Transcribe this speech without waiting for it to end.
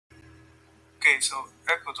Okay, so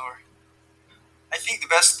Ecuador. I think the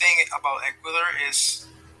best thing about Ecuador is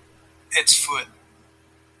its food.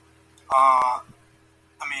 Uh,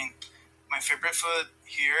 I mean, my favorite food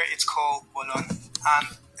here it's called bolon and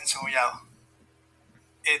encebollado.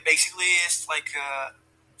 It basically is like a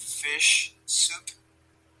fish soup,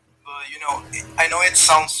 but I know it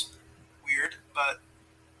sounds weird, but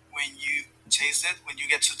when you taste it, when you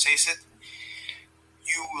get to taste it,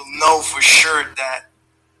 you will know for sure that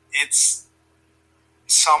it's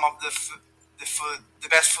some of the food, the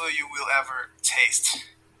best food you will ever taste.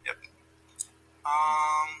 Yep.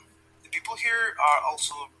 The people here are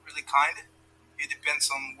also really kind. It depends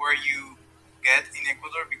on where you get in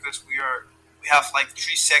Ecuador because we have like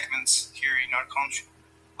three segments here in our country.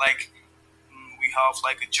 Like we have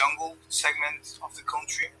like a jungle segment of the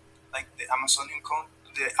country, like the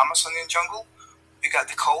Amazonian jungle. We got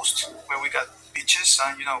the coast where we got beaches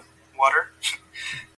and water,